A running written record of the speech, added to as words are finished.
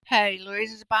Hey,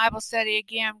 Louise's Bible study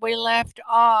again. We left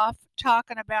off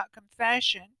talking about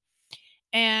confession,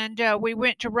 and we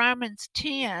went to Romans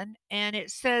 10, and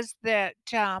it says that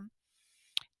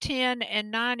 10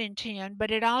 and 9 and 10,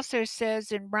 but it also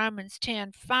says in Romans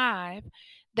 10:5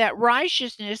 that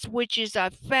righteousness, which is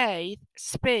of faith,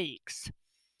 speaks.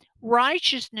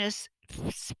 Righteousness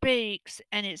speaks,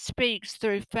 and it speaks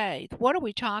through faith. What are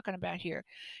we talking about here?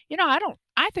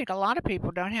 I think a lot of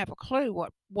people don't have a clue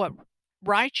what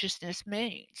righteousness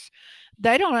means.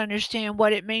 They don't understand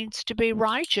what it means to be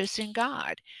righteous in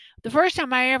God. The first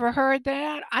time I ever heard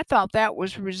that, I thought that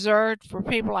was reserved for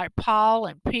people like Paul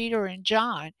and Peter and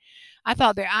John. I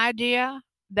thought the idea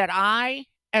that I,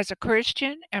 as a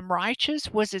Christian, am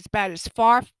righteous was about as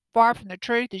far from the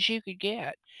truth as you could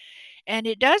get. And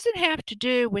it doesn't have to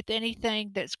do with anything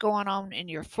that's going on in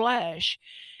your flesh.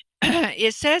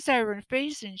 It says over in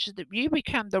Ephesians that you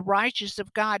become the righteous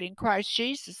of God in Christ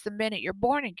Jesus the minute you're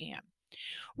born again.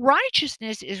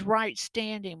 Righteousness is right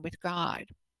standing with God.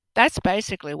 That's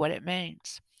basically what it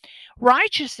means.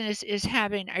 Righteousness is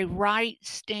having a right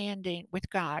standing with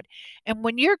God. And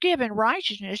when you're given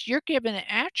righteousness, you're given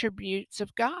the attributes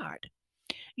of God.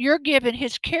 You're given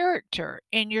his character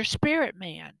in your spirit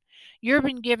man. You've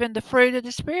been given the fruit of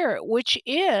the Spirit, which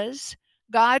is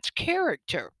God's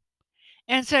character.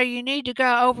 And so you need to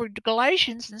go over to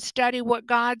Galatians and study what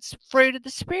God's fruit of the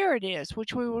Spirit is,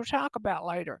 which we will talk about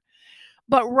later.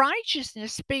 But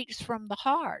righteousness speaks from the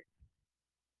heart.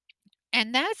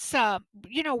 And that's, I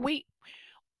want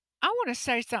to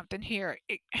say something here.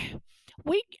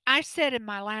 I said in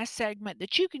my last segment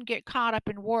that you can get caught up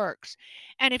in works.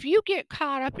 And if you get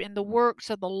caught up in the works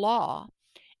of the law,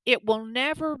 it will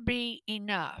never be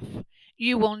enough.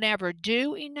 You will never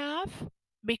do enough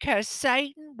because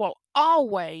Satan will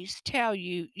always tell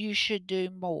you you should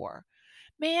do more.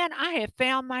 Man, I have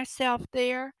found myself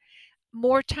there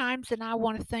more times than I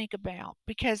want to think about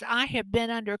because I have been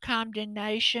under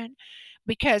condemnation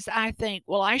because I think,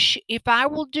 well, if I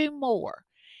will do more,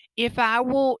 if I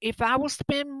will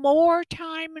spend more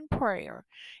time in prayer,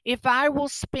 if I will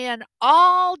spend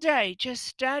all day just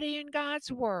studying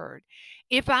God's word,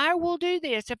 if I will do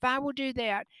this, if I will do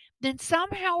that, then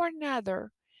somehow or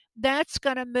another that's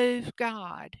going to move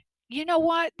God. You know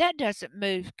what? That doesn't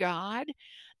move God.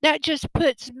 That just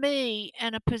puts me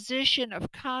in a position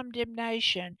of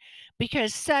condemnation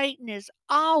because Satan is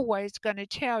always going to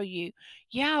tell you,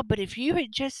 yeah, but if you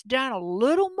had just done a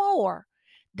little more,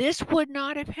 this would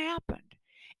not have happened.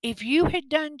 If you had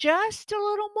done just a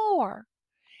little more,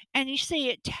 and you see,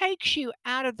 it takes you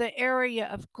out of the area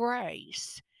of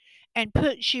grace and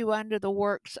puts you under the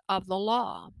works of the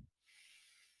law.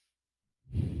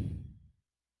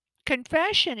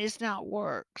 Confession is not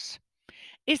works.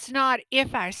 It's not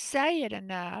if I say it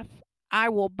enough, I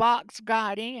will box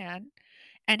God in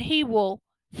and He will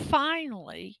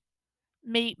finally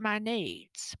meet my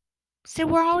needs. So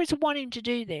we're always wanting to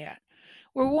do that.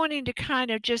 We're wanting to kind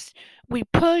of just, we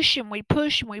push and we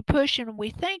push and we push, and we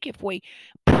think if we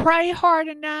pray hard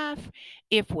enough,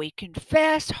 if we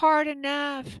confess hard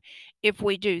enough, if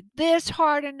we do this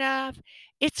hard enough,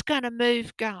 it's going to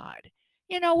move God.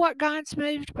 You know what God's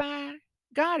moved by?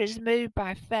 God is moved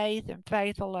by faith and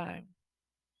faith alone.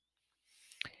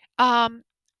 Um,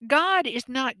 God is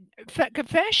not,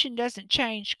 confession doesn't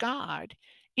change God,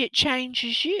 it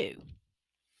changes you.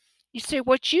 You see,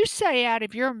 what you say out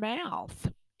of your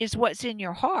mouth is what's in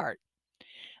your heart,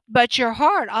 but your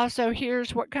heart also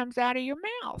hears what comes out of your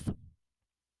mouth.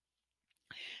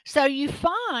 So you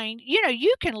find,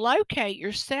 you can locate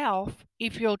yourself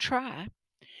if you'll try,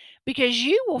 because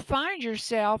you will find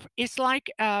yourself, it's like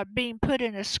being put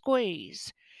in a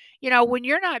squeeze. When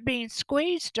you're not being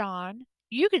squeezed on,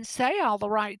 you can say all the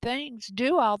right things,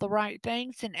 do all the right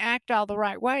things, and act all the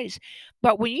right ways.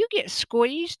 But when you get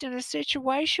squeezed in a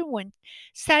situation, when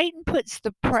Satan puts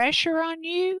the pressure on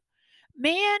you,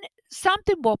 man,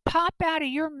 something will pop out of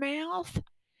your mouth,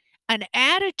 an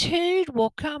attitude will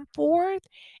come forth,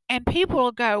 and people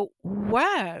will go,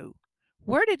 whoa,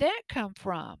 where did that come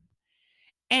from?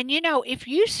 And if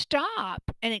you stop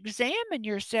and examine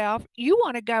yourself, you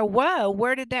want to go, whoa,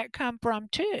 where did that come from,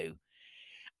 too?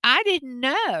 I didn't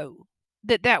know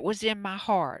that that was in my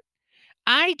heart.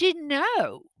 I didn't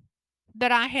know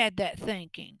that I had that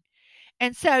thinking.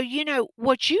 And so,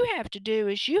 what you have to do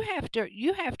is you have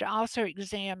to also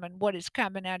examine what is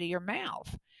coming out of your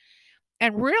mouth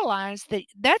and realize that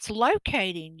that's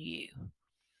locating you.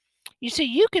 You see,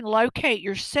 you can locate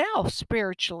yourself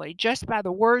spiritually just by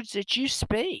the words that you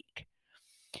speak.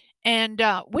 And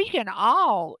we can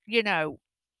all,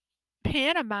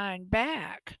 pantomime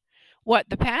back what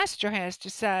the pastor has to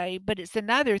say, but it's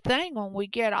another thing when we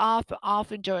get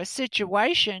off into a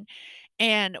situation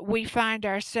and we find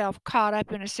ourselves caught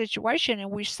up in a situation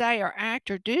and we say or act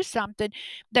or do something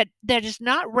that is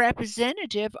not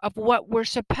representative of what we're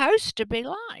supposed to be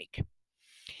like.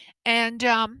 And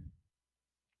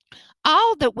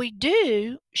all that we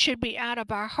do should be out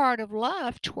of our heart of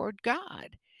love toward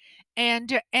God,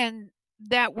 and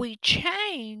that we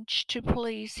change to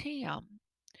please Him.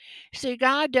 See,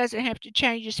 God doesn't have to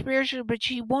change you spiritually, but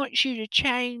He wants you to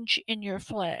change in your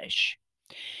flesh.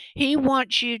 He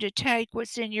wants you to take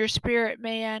what's in your spirit,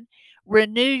 man,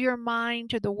 renew your mind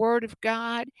to the Word of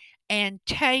God, and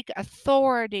take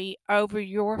authority over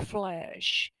your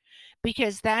flesh,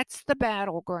 because that's the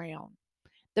battleground.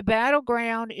 The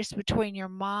battleground is between your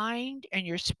mind and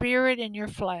your spirit and your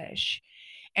flesh.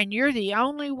 And you're the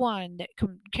only one that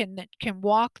can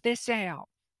walk this out,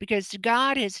 because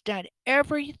God has done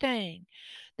everything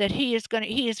that He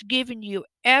has given you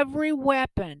every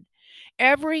weapon,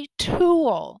 every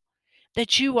tool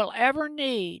that you will ever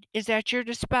need is at your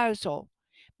disposal,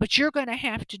 but you're going to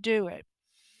have to do it.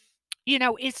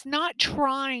 It's not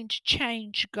trying to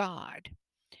change God,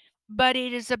 but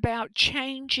it is about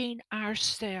changing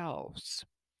ourselves.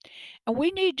 And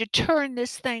we need to turn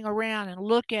this thing around and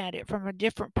look at it from a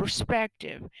different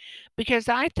perspective, because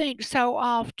I think so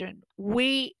often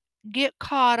we get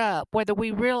caught up, whether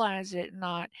we realize it or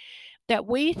not, that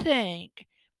we think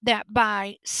that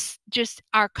by just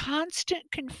our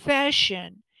constant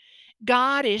confession,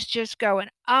 God is just going,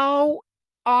 "Oh,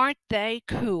 aren't they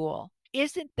cool?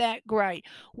 Isn't that great?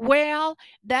 Well,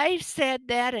 they've said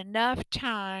that enough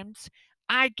times.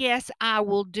 I guess I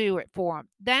will do it for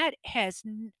them."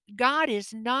 God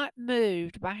is not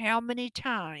moved by how many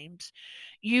times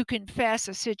you confess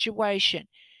a situation.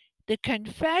 The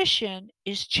confession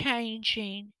is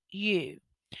changing you.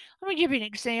 Let me give you an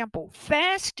example.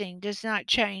 Fasting does not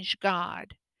change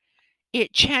God,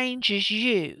 it changes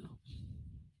you.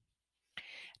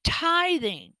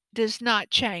 Tithing does not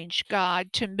change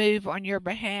God to move on your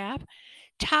behalf.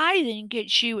 Tithing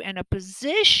gets you in a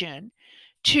position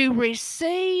to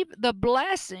receive the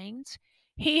blessings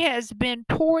He has been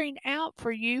pouring out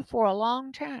for you for a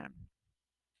long time.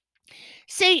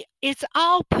 See, it's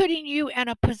all putting you in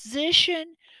a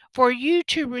position for you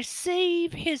to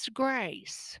receive His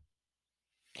grace.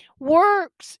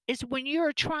 Works is when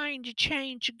you're trying to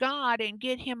change God and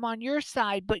get Him on your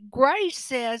side. But grace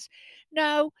says,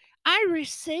 no, I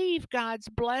receive God's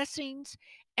blessings,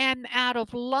 and out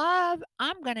of love,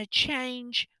 I'm going to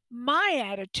change my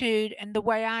attitude and the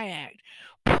way I act.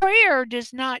 Prayer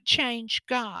does not change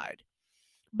God,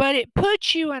 but it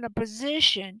puts you in a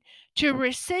position to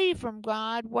receive from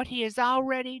God what He has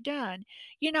already done.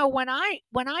 When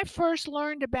I first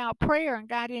learned about prayer and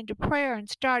got into prayer and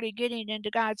started getting into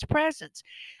God's presence,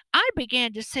 I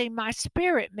began to see my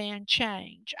spirit man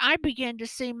change. I began to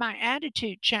see my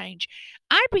attitude change.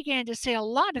 I began to see a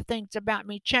lot of things about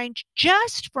me change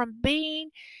just from being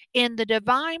in the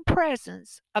divine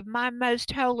presence of my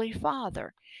most holy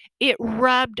Father. It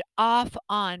rubbed off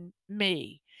on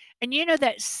me. And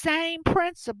that same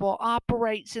principle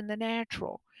operates in the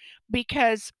natural,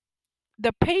 because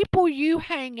the people you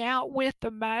hang out with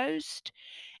the most,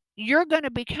 you're going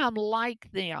to become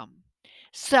like them.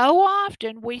 So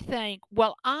often we think,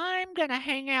 well, I'm going to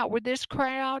hang out with this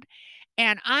crowd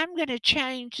and I'm going to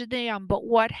change them. But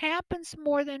what happens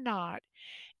more than not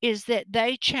is that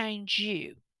they change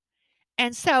you.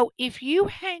 And so if you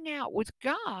hang out with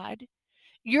God,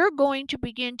 you're going to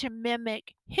begin to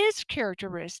mimic His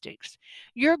characteristics.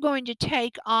 You're going to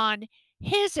take on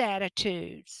His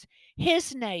attitudes,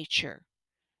 His nature.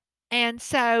 And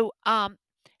so,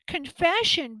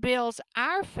 confession builds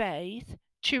our faith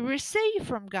to receive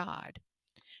from God.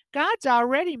 God's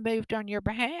already moved on your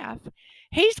behalf.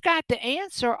 He's got the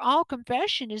answer. All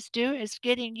confession is doing is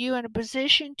getting you in a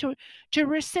position to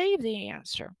receive the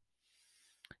answer.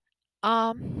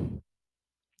 Um,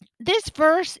 this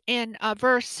verse in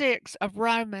verse 6 of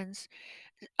Romans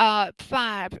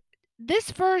 5,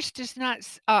 this verse does not,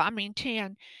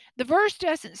 10, the verse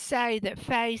doesn't say that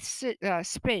faith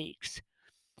speaks,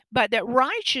 but that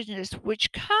righteousness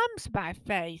which comes by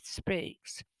faith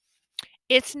speaks.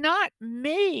 It's not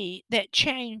me that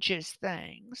changes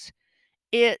things,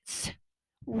 it's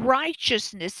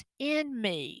righteousness in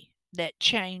me that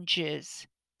changes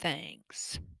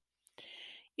things.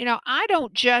 I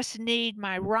don't just need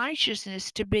my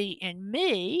righteousness to be in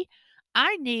me.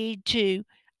 I need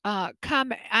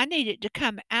I need it to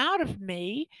come out of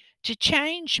me to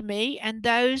change me and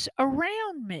those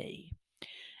around me.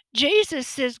 Jesus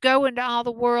says, go into all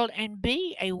the world and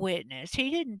be a witness. He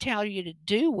didn't tell you to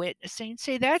do witnessing.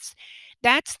 See, that's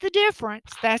the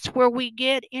difference. That's where we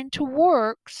get into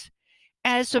works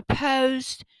as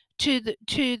opposed to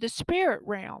the spirit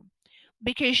realm.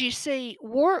 Because you see,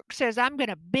 work says, I'm going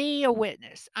to be a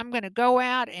witness. I'm going to go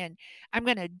out and I'm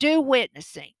going to do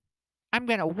witnessing. I'm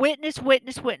going to witness,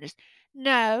 witness, witness.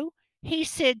 No, he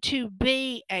said to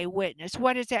be a witness.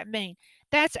 What does that mean?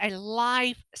 That's a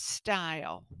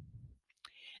lifestyle.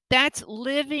 That's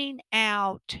living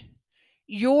out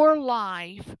your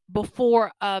life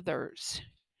before others.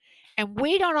 And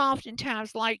we don't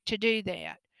oftentimes like to do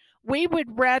that. We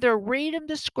would rather read them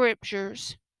the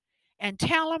scriptures and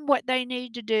tell them what they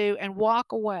need to do and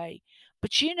walk away.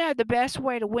 But you know the best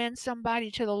way to win somebody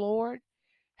to the Lord?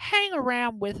 Hang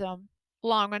around with them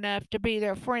long enough to be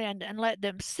their friend and let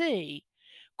them see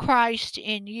Christ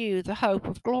in you, the hope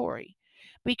of glory.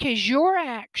 Because your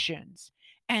actions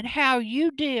and how you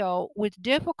deal with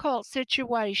difficult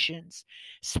situations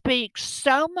speak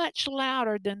so much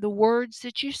louder than the words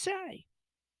that you say.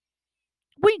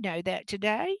 We know that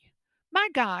today. My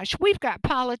gosh, we've got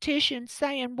politicians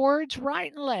saying words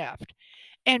right and left.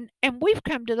 And we've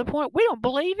come to the point we don't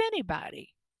believe anybody.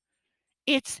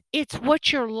 It's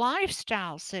what your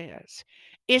lifestyle says.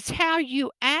 It's how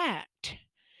you act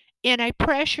in a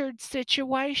pressured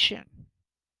situation.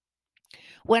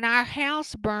 When our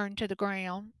house burned to the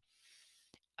ground,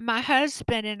 my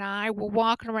husband and I were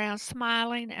walking around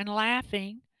smiling and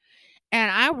laughing.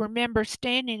 And I remember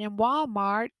standing in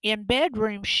Walmart in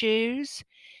bedroom shoes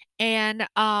and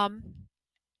uh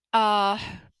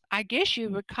I guess you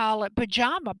would call it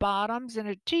pajama bottoms and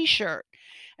a t-shirt.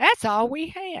 That's all we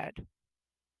had.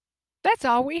 That's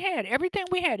all we had. Everything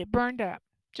we had, it burned up,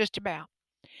 just about.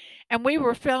 And we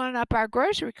were filling up our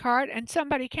grocery cart, and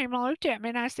somebody came and looked at me,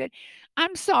 and I said,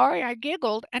 I'm sorry. I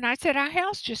giggled, and I said, our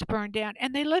house just burned down.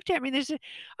 And they looked at me, and they said,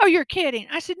 oh, you're kidding.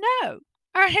 I said, no,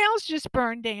 our house just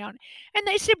burned down. And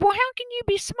they said, well, how can you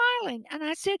be smiling? And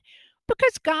I said,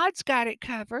 because God's got it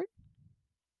covered.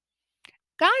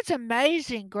 God's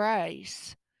amazing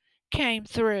grace came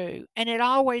through, and it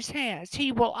always has.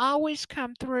 He will always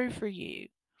come through for you.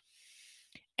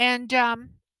 And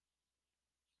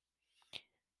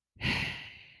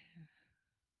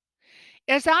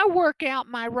as I work out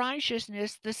my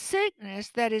righteousness, the sickness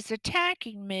that is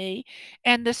attacking me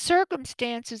and the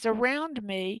circumstances around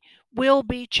me will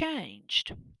be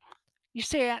changed. You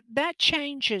see, that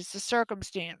changes the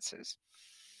circumstances.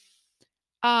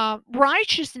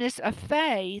 Righteousness of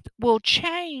faith will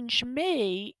change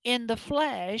me in the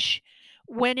flesh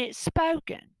when it's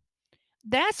spoken.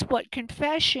 That's what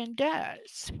confession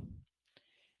does.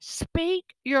 Speak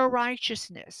your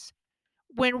righteousness.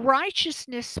 When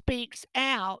righteousness speaks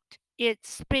out, it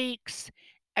speaks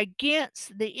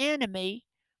against the enemy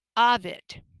of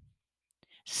it.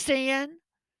 Sin,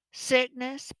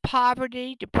 sickness,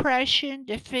 poverty, depression,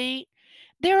 defeat,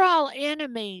 they're all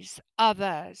enemies of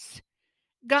us.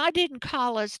 God didn't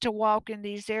call us to walk in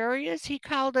these areas. He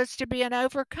called us to be an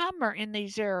overcomer in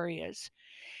these areas.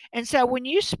 And so when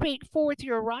you speak forth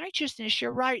your righteousness,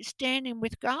 your right standing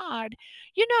with God,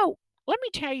 you know, let me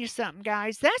tell you something,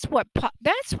 guys. That's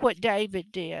what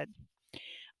David did.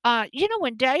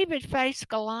 When David faced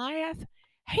Goliath,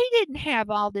 he didn't have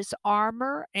all this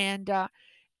armor and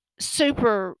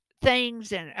super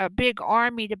things and a big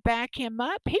army to back him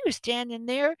up. He was standing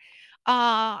there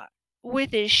uh,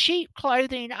 with his sheep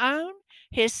clothing on,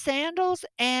 his sandals,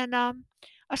 and a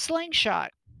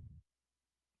slingshot.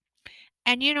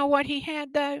 And you know what he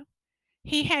had, though?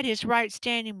 He had his right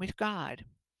standing with God.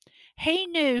 He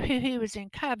knew who he was in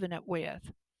covenant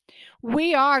with.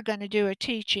 We are going to do a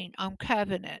teaching on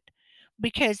covenant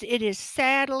because it is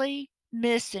sadly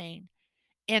missing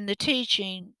in the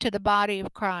teaching to the body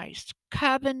of Christ.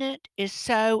 Covenant is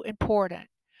so important.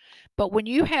 But when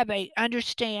you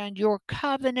understand your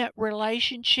covenant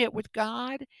relationship with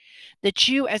God, that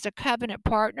you as a covenant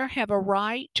partner have a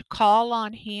right to call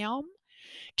on him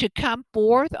to come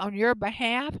forth on your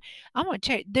behalf, I'm going to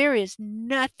tell you, there is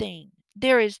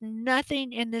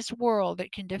nothing in this world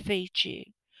that can defeat you.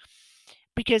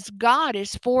 Because God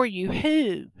is for you.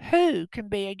 Who can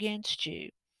be against you?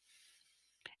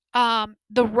 The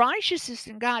righteousness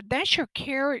in God, that's your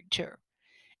character.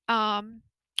 Um,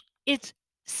 it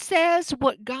says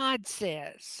what God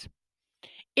says.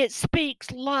 It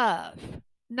speaks love,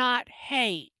 not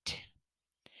hate.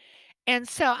 And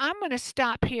so I'm going to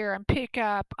stop here and pick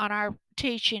up on our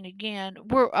teaching again.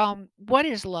 We're what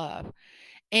is love?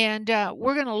 And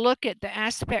we're going to look at the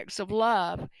aspects of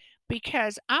love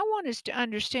because I want us to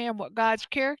understand what God's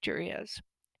character is.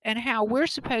 and how we're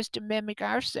supposed to mimic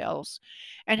ourselves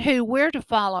and who we're to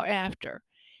follow after.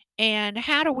 And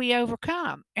how do we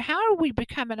overcome? How do we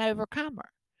become an overcomer?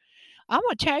 I'm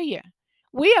going to tell you,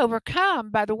 we overcome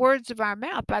by the words of our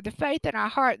mouth, by the faith in our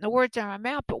heart and the words of our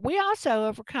mouth, but we also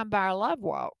overcome by our love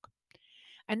walk.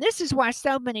 And this is why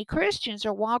so many Christians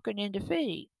are walking in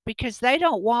defeat because they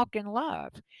don't walk in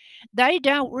love. They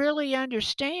don't really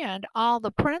understand all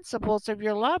the principles of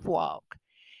your love walk.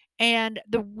 And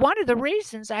the one of the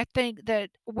reasons I think that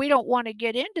we don't want to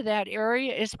get into that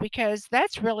area is because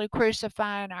that's really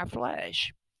crucifying our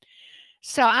flesh.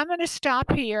 So I'm going to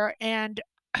stop here and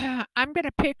I'm going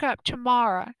to pick up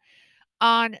tomorrow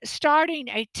on starting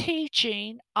a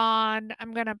teaching on,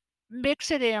 I'm going to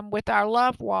mix it in with our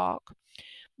love walk,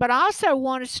 but I also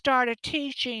want to start a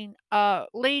teaching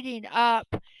leading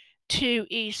up to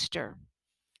Easter.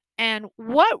 And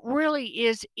what really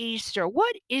is Easter?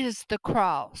 What is the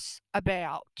cross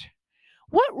about?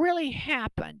 What really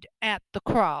happened at the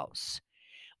cross?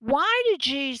 Why did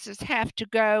Jesus have to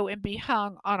go and be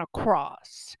hung on a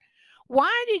cross?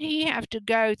 Why did he have to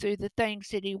go through the things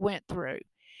that he went through?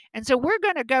 And so we're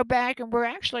going to go back and we're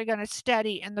actually going to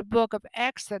study in the book of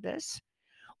Exodus,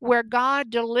 where God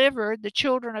delivered the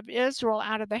children of Israel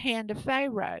out of the hand of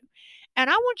Pharaoh. And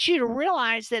I want you to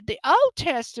realize that the Old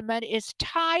Testament is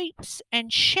types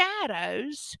and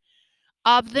shadows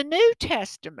of the New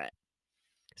Testament.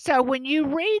 So when you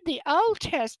read the Old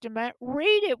Testament,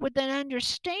 read it with an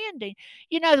understanding.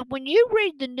 You know, when you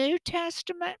read the New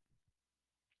Testament,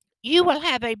 you will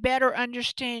have a better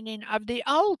understanding of the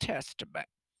Old Testament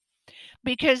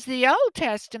because the Old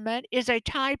Testament is a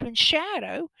type and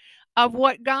shadow of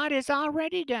what God has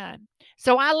already done.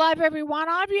 So I love every one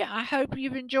of you. I hope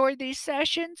you've enjoyed these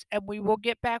sessions, and we will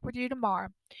get back with you tomorrow.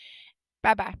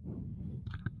 Bye bye.